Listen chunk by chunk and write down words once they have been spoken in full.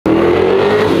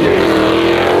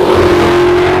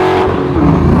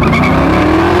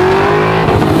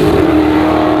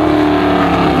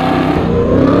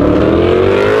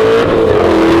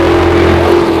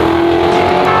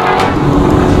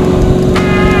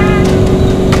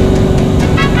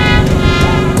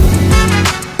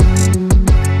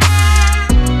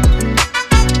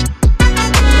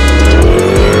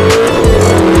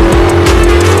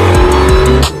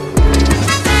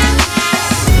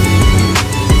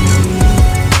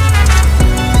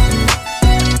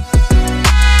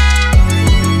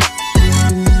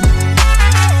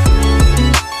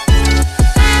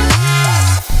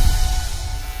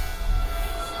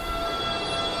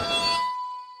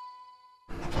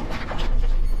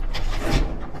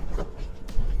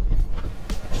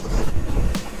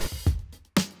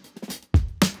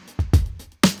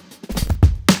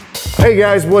Hey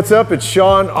guys, what's up? It's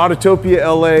Sean, Autotopia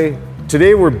LA.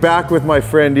 Today we're back with my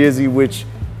friend Izzy, which,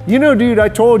 you know, dude, I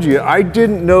told you, I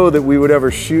didn't know that we would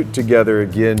ever shoot together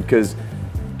again, because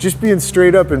just being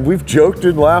straight up, and we've joked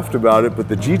and laughed about it, but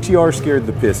the GTR scared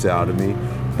the piss out of me.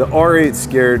 The R8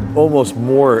 scared almost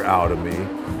more out of me.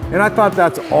 And I thought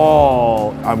that's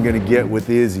all I'm gonna get with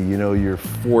Izzy, you know, your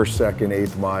 4-second,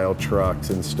 8th mile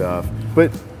trucks and stuff.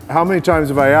 But how many times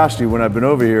have I asked you when I've been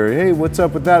over here, hey, what's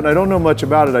up with that? And I don't know much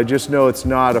about it. I just know it's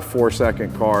not a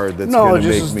 4-second car that's gonna make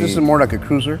me... This is more like a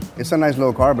cruiser. It's a nice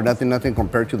little car, but nothing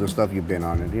compared to the stuff you've been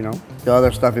on it, you know? The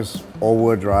other stuff is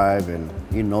all-wheel drive, and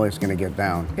you know it's gonna get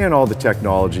down. And all the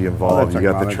technology involved. You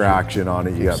got the traction on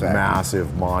it. You got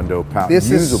massive Mondo power,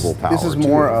 usable power. This is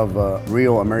more of a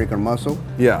real American muscle.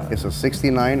 Yeah. It's a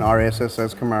 69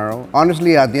 RSSS Camaro.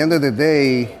 Honestly, at the end of the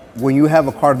day, when you have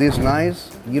a car this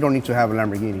nice, you don't need to have a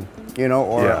Lamborghini, you know,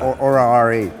 or an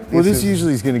R8. Well, this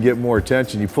usually is going to get more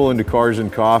attention. You pull into Cars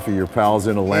and Coffee, your pal's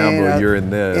in a Lambo, you're in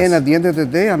this. And at the end of the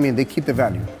day, I mean, they keep the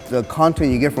value. The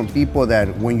content you get from people that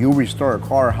when you restore a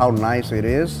car, how nice it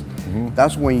is,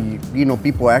 that's when, you know,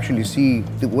 people actually see,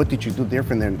 what did you do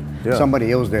different than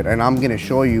somebody else did? And I'm going to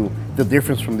show you the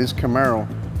difference from this Camaro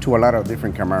to a lot of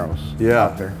different Camaros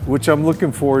out there. Which I'm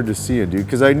looking forward to seeing, dude,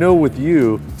 because I know with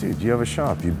you, dude, you have a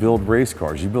shop, you build race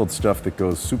cars, you build stuff that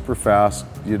goes super fast,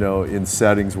 you know, in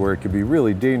settings where it could be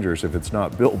really dangerous if it's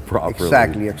not built properly.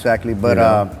 Exactly. But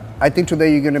I think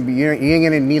today you ain't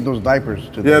gonna need those diapers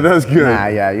today. Yeah, that's good.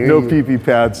 Nah, no pee-pee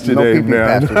pads today, no pee-pee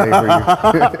pads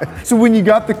today for you. So when you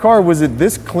got the car, was it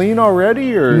this clean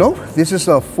already, or? No, this is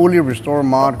a fully restored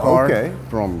mod car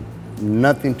from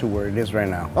nothing to where it is right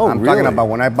now. Oh, I'm talking about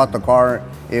when I bought the car,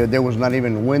 there was not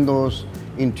even windows,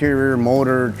 interior,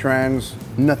 motor, trans,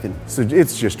 nothing. So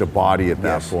it's just a body at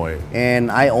that point.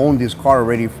 And I owned this car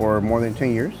already for more than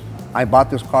 10 years. I bought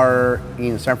this car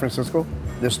in San Francisco.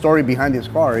 The story behind this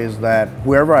car is that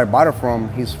whoever I bought it from,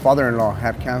 his father-in-law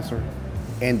had cancer,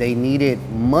 and they needed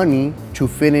money to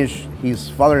finish his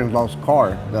father-in-law's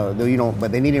car, you know,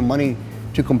 but they needed money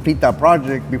to complete that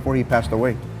project before he passed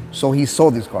away. So he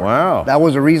sold this car. Wow. That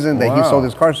was the reason that he sold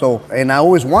this car. So, and I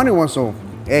always wanted one, so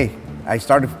hey, I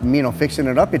started, you know, fixing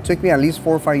it up. It took me at least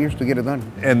 4 or 5 years to get it done.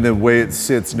 And the way it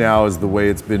sits now is the way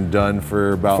it's been done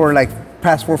for about... For like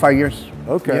past 4 or 5 years.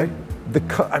 Okay.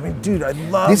 Yeah. I mean, dude, I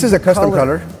love this is a custom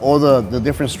color. All the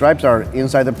different stripes are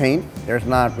inside the paint. There's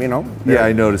not, you know. Yeah,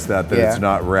 I noticed that it's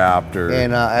not wrapped or...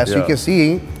 And as you can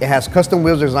see, it has custom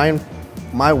wheels designed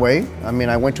my way. I mean,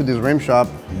 I went to this rim shop.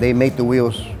 They make the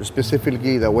wheels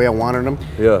specifically the way I wanted them.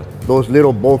 Yeah. Those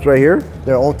little bolts right here,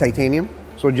 they're all titanium.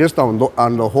 So just on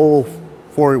the whole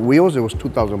 4 wheels, it was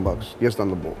 $2,000 just on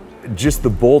the bolt. Just the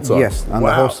bolts on? Yes, on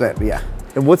the whole set, yeah.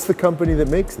 And what's the company that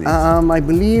makes these? I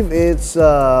believe it's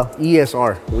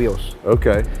ESR wheels.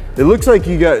 Okay. It looks like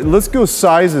you got, let's go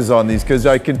sizes on these, because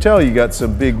I can tell you got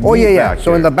some big meat back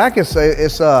So in the back it's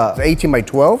 18 by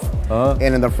 12,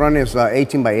 and in the front is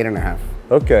 18 by 8.5.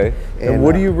 Okay. And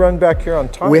what do you run back here on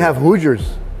top? We have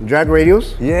Hoosiers, drag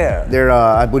radios. Yeah. They're,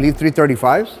 I believe,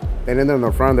 335s. And then in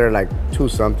the front, they're like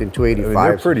 2-something, 285s. I mean,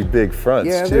 they're pretty big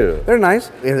fronts, too. They're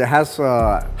nice. It has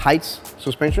Heights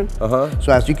suspension. So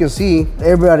as you can see,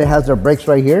 everybody has their brakes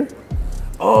right here.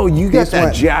 Oh, you got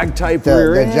that Jag type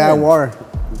rear end. The Jaguar.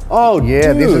 Oh,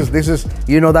 yeah, dude. this is,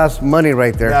 you know, that's money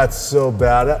right there. That's so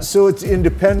bad. So it's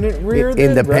independent rear then,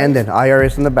 independent, right?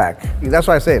 IRS in the back. That's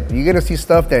why I said, you're gonna see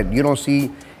stuff that you don't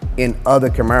see in other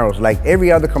Camaros. Like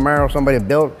every other Camaro somebody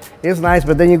built, it's nice,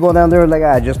 but then you go down there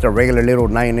like, just a regular little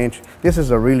 9-inch. This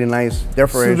is a really nice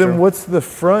differential. So then what's the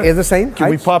front? It's the same. Can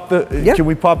we pop the Can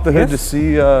we pop the hood to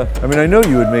see? I mean, I know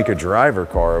you would make a driver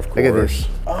car, of course. Look at this.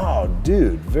 Oh,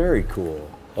 dude, very cool.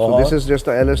 So this is just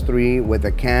a LS3 with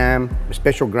a cam, a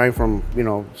special grind from, you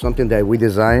know, something that we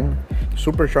designed.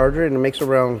 Supercharger, and it makes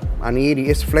around an 80.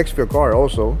 It's a flex fuel car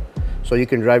also. So you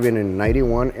can drive it in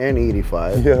 91 and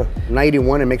 85. Yeah.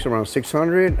 91, it makes around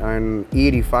 600, and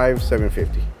 85,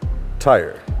 750.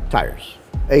 Tires.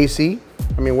 AC,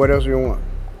 I mean, what else do you want?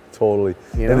 Totally.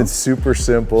 You know? And it's super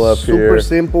simple up here. Super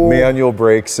simple. Manual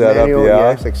brake setup,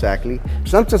 Yes, exactly.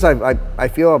 Sometimes I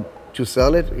feel to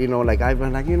sell it, you know, like I've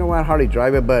been like, you know what, I hardly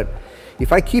drive it, but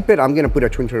if I keep it, I'm gonna put a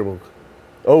twin turbo.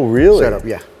 Oh, really? Setup,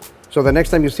 yeah. So the next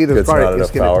time you see this car, it's not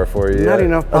enough power for you. Not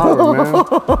enough power, man.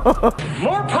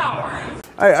 More power.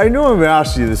 I know I've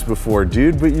asked you this before,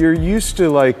 dude, but you're used to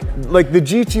like the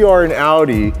GTR and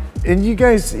Audi, and you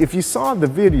guys, if you saw the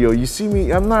video, you see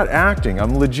me, I'm not acting,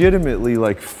 I'm legitimately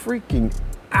like freaking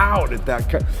out at that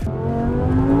car.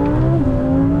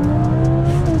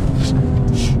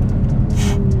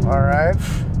 All right,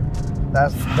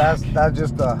 that's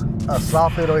just a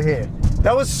soft little hit.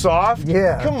 That was soft?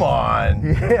 Yeah. Come on.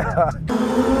 Yeah.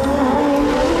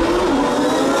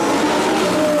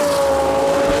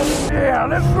 Yeah,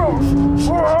 let's go.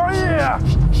 Oh, yeah.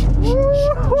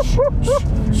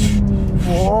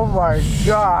 Oh my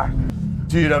God.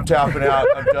 Dude, I'm tapping out.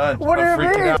 I'm done. What do I'm you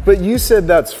freaking mean? out. But you said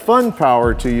that's fun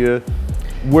power to you,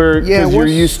 where Yeah, because you're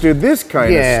used to this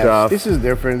kind of stuff. This is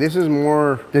different. This is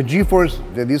more the G-force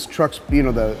that these trucks, you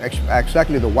know,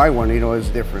 exactly the white one, you know, is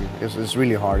different. It's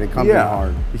really hard. It comes in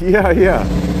hard. Yeah.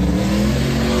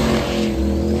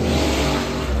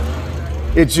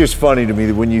 It's just funny to me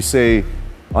that when you say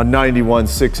on 91,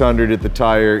 600 at the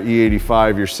tire,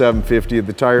 E85, you're 750 at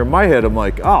the tire. In my head, I'm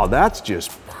like, oh, that's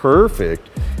just perfect.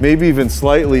 Maybe even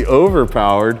slightly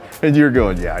overpowered. And you're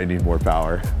going, yeah, I need more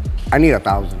power. I need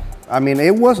 1,000. I mean,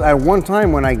 it was at one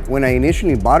time when I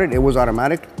initially bought it, it was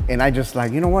automatic, and I just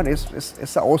like, you know what?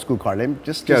 It's an old school car. Let me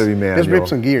just rip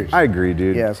some gears. I agree,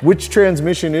 dude. Yes. Which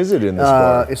transmission is it in this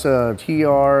car? It's a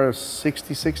TR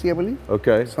 6060, I believe.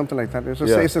 Okay. Something like that. It's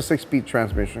a 6-speed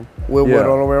transmission. With Yeah.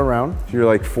 all the way around. So you're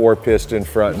like 4-piston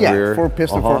front and rear. Yeah,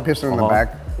 4-piston, 4-piston in the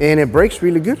back, and it brakes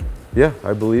really good. Yeah,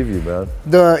 I believe you, man.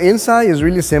 The inside is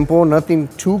really simple, nothing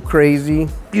too crazy.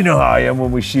 You know how I am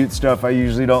when we shoot stuff. I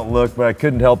usually don't look, but I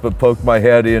couldn't help but poke my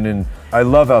head in, and I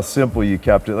love how simple you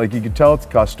kept it. Like, you can tell it's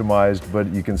customized, but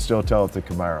you can still tell it's a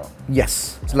Camaro.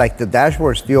 Yes. It's like the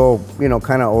dashboard is still, you know,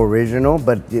 kind of original,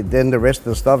 but then the rest of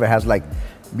the stuff, it has like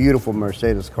beautiful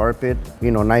Mercedes carpet, you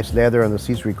know, nice leather on the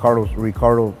seats,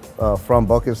 Ricardo front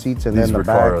bucket seats, and These then the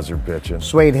Ricardos back. are bitching.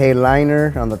 Suede hay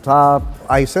liner on the top.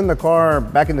 I sent the car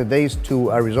back in the days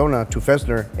to Arizona, to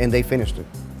Fessler, and they finished it.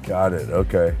 Got it,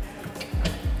 okay.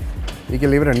 You can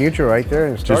leave it on neutral right there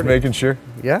and start Just making sure.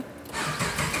 Yeah.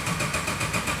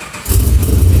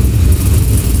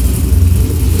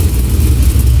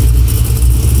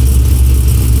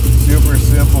 Super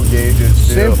simple gauges,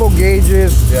 too. Simple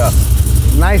gauges. Yeah.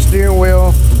 Nice steering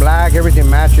wheel, black, everything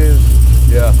matches.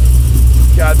 Yeah.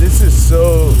 God, this is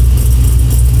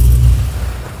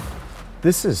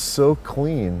so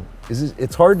clean.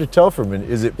 It's hard to tell from it.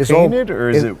 Is it painted or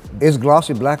is it? It's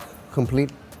glossy black,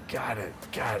 complete. Got it.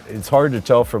 It's hard to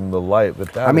tell from the light,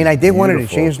 but that I mean, is I did want to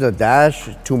beautiful. change the dash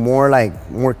to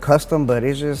more custom, but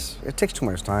it takes too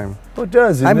much time. Well, it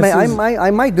does. I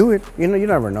might do it. You know, you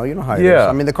never know. You know how it is.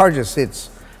 I mean, the car just sits.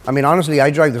 I mean, honestly, I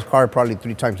drive this car probably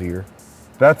 3 times a year.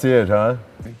 That's it, huh?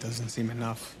 It doesn't seem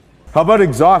enough. How about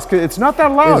exhaust? 'Cause it's not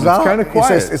that loud. It's kind of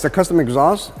quiet. It's a custom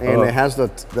exhaust, and it has the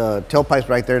tailpipes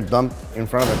right there dumped in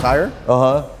front of the tire.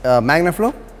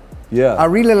 MagnaFlow. Yeah. I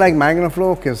really like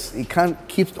MagnaFlow because it kind of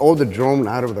keeps all the drone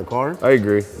out of the car. I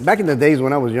agree. Back in the days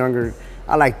when I was younger,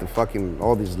 I liked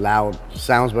all these loud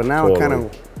sounds, but now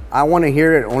I want to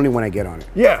hear it only when I get on it.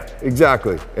 Yeah,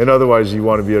 exactly. And otherwise, you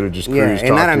want to be able to just cruise.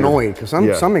 And not annoyed, because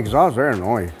some exhausts are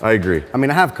annoying. I agree. I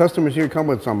mean, I have customers here come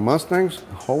with some Mustangs.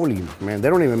 Holy man, they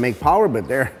don't even make power, but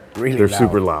they're really loud.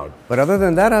 Super loud. But other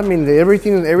than that, I mean,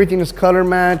 everything is color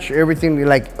match. Everything,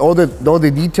 like all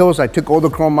the details, I took all the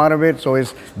chrome out of it, so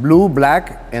it's blue,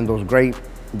 black, and those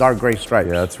dark gray stripes.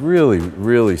 Yeah, it's really,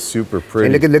 really super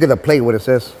pretty. And look at the plate, what it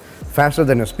says. Faster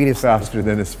than a speeding. Faster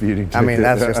than a speeding ticket. I mean,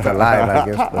 that's just a lie, I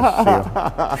guess.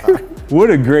 But what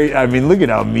a great, I mean, look at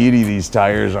how meaty these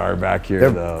tires are back here,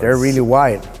 though. They're really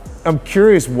wide. I'm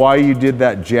curious why you did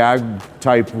that Jag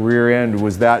type rear end.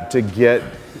 Was that to get?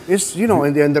 It's, you know,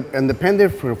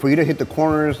 independent for you to hit the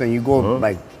corners and you go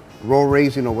like roll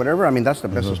racing or whatever. I mean, that's the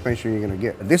best suspension you're gonna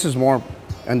get. This is more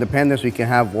independent, so you can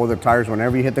have all the tires.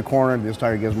 Whenever you hit the corner, this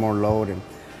tire gets more load, and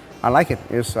I like it.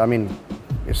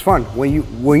 It's fun. When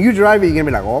you drive it, you're gonna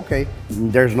be like, oh, okay,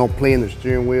 there's no play in the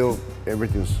steering wheel.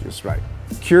 Everything's just right.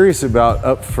 Curious about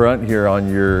up front here on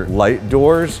your light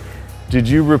doors. Did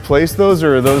you replace those,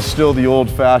 or are those still the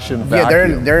old-fashioned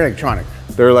vacuum? Yeah, they're electronic.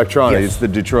 They're electronic. Yes. It's the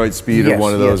Detroit Speed of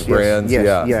one of those brands.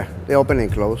 Yeah. They open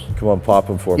and close. Come on, pop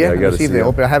them for me. Yeah, I gotta see if they them.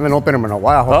 open. I haven't opened them in a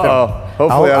while.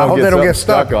 Hopefully I don't get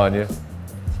stuck on you.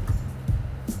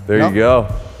 There you go.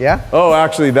 Yeah? Oh,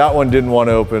 actually, that one didn't want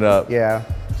to open up. Yeah.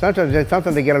 Sometimes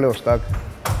they get a little stuck.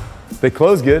 They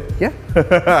close good. Yeah.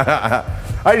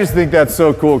 I just think that's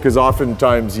so cool because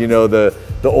oftentimes, you know, the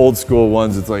old school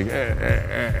ones, it's like,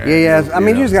 Yeah. I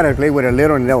mean, you just gotta play with it a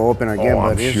little and they'll open again.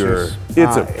 I'm sure.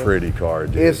 It's a pretty car,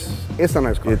 dude. It's a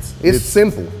nice car. It's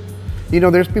simple. You know,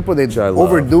 there's people that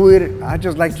overdo it. I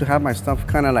just like to have my stuff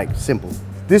kind of like simple.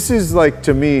 This is like,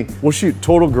 to me, we'll shoot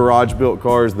total garage built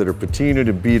cars that are patinaed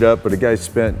and beat up, but a guy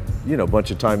spent, you know, a bunch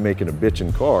of time making a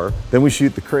bitchin' car. Then we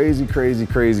shoot the crazy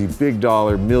big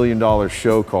dollar, $1 million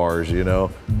show cars, you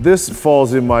know. This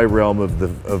falls in my realm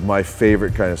of my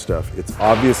favorite kind of stuff. It's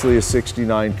obviously a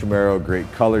 '69 Camaro, great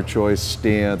color choice,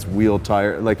 stance, wheel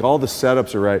tire, like all the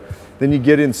setups are right. Then you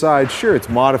get inside, sure, it's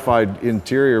modified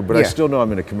interior, but I Yeah. still know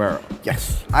I'm in a Camaro.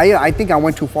 Yes. I think I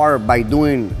went too far by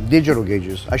doing digital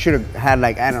gauges. I should have had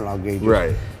like analog gauges.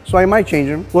 Right. So I might change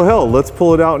them. Well, hell, let's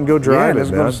pull it out and go drive Yeah,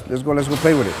 it, man. let's go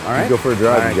play with it. All right. Go for a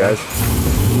drive, All right, you guys.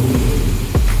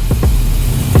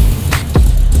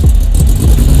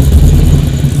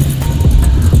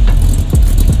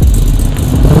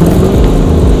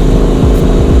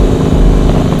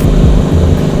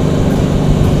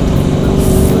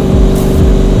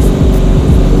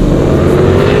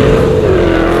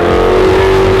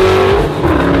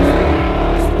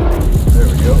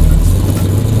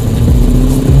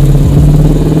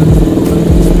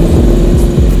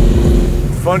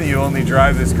 Funny you only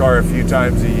drive this car a few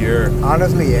times a year.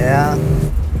 Honestly, yeah.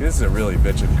 This is a really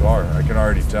bitchin' car. I can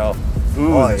already tell.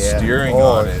 Ooh, Oh, the yeah. steering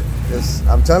Oh, on it.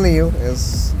 I'm telling you,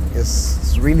 it's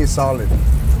really solid.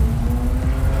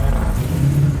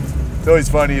 It's always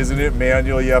funny, isn't it?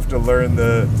 Manual, you have to learn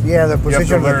the Yeah, the you have position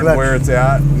to of the learn clutch. where it's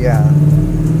at. Yeah.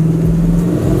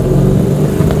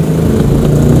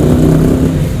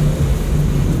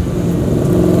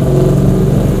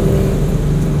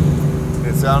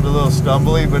 It sounds a little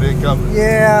stumbly, but it comes.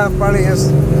 Yeah, probably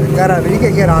just you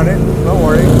can get on it. Don't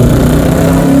worry.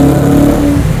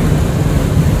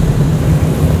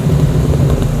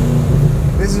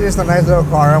 This is just a nice little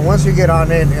car, and once you get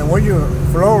on it, and when you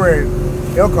floor it,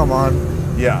 it'll come on.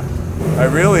 Yeah. I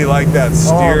really like that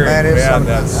steering, man,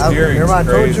 that steering's remember I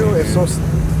told crazy. you it's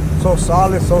so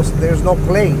solid, so there's no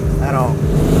play at all.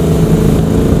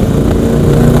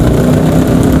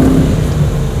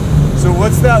 So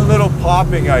what's that little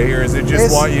popping I hear? Is it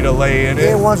just want you to lay in it?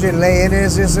 It wants you to lay in it.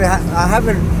 It's just I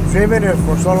haven't driven it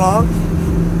for so long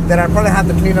that I probably have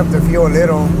to clean up the fuel a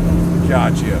little.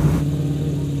 Gotcha.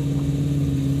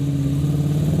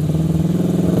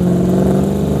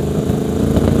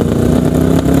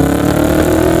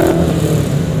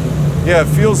 Yeah,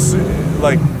 it feels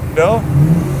like, no?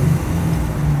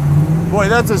 Boy,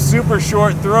 that's a super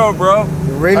short throw, bro.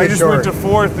 Really I just short. went to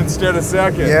fourth instead of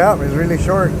second. Yeah, it's really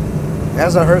short.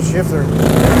 That's a Hertz shifter.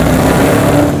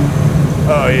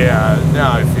 Oh yeah,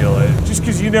 now I feel it. Just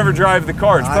because you never drive the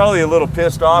car, it's probably a little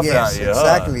pissed off Yes, at you.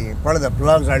 exactly. Part of the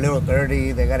plugs are a little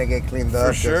dirty. They gotta get cleaned up.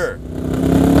 For sure.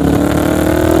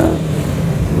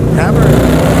 Hammer it.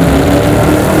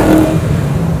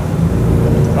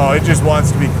 Oh, it just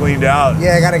wants to be cleaned out.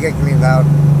 Yeah, I gotta get cleaned out.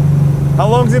 How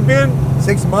long's it been?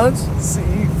 6 months? See,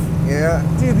 Yeah.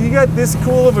 dude, you got this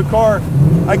cool of a car.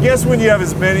 I guess when you have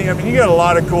as many, I mean, you got a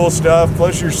lot of cool stuff.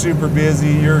 Plus, you're super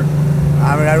busy. I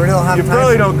mean, I really don't have You time.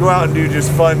 probably don't go out and do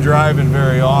just fun driving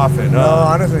very often. No,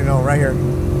 honestly, no. Right here.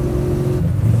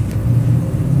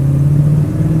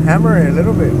 Hammer it a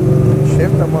little bit.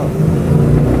 Shift them up.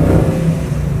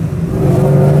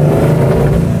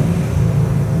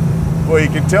 Well, you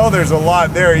can tell there's a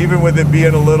lot there, even with it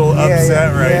being a little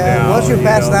upset right now. Once you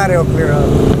pass that, it'll clear up.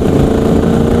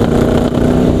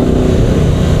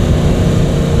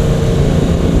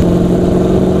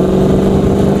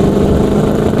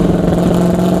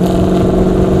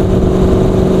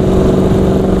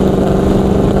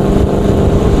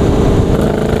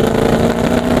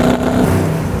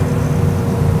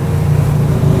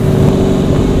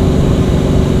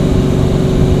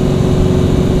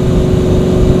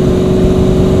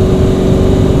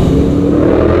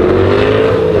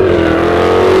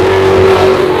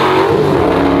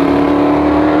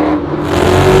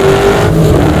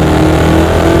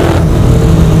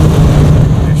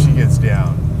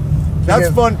 That's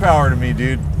fun power to me,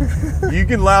 dude. You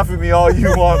can laugh at me all you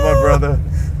want, my brother,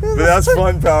 but that's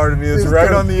fun power to me. It's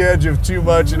right on the edge of too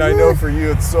much, and I know for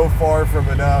you it's so far from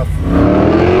enough.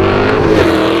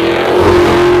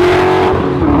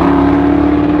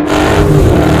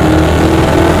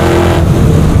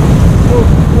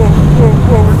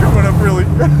 Whoa, we're coming up really.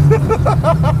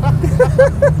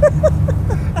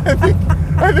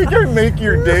 I think I make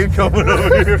your day coming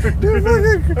over here.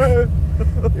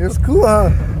 It's cool,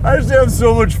 huh? I just have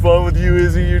so much fun with you,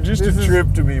 Izzy. You're just a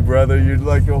trip to me, brother. You're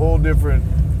like a whole different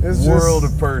world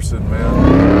of person,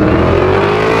 man.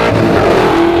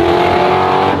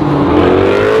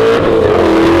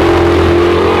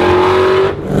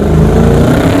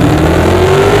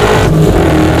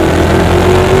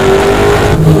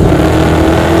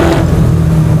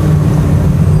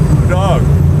 Dog.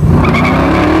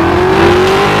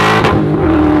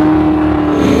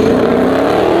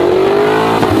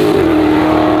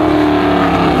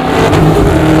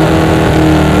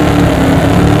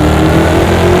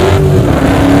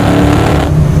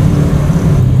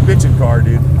 Bitchin' car,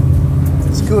 dude.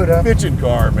 It's good, huh? Bitchin'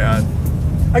 car, man.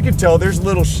 I can tell there's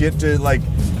little shit to like.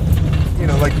 you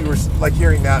know, like you were like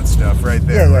hearing that stuff right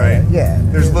there, right? Yeah.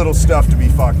 There's little stuff to be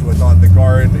fucked with on the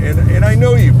car, and I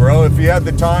know you, bro. If you had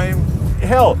the time,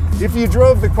 hell, if you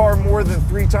drove the car more than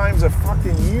 3 times a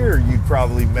fucking year, you'd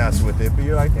probably mess with it. But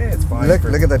you're like, hey, it's fine. Look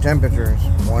at the temperatures,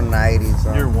 190.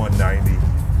 So. You're 190.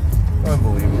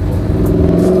 Unbelievable.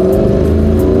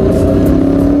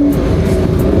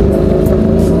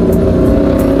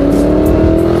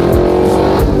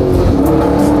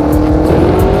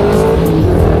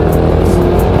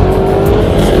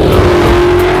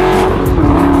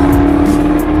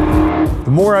 The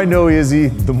more I know Izzy,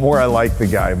 the more I like the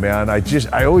guy, man.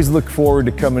 I always look forward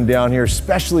to coming down here,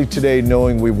 especially today,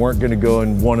 knowing we weren't gonna go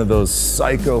in one of those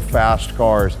psycho fast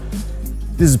cars.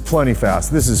 This is plenty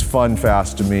fast. This is fun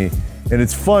fast to me. And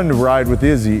it's fun to ride with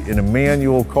Izzy in a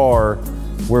manual car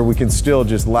where we can still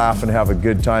just laugh and have a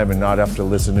good time and not have to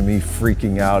listen to me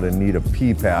freaking out and need a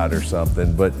pee pad or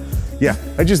something. But yeah,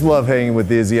 I just love hanging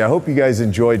with Izzy. I hope you guys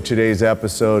enjoyed today's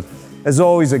episode. As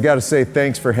always, I gotta say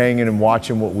thanks for hanging and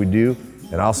watching what we do,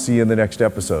 and I'll see you in the next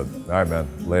episode. All right, man,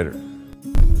 later.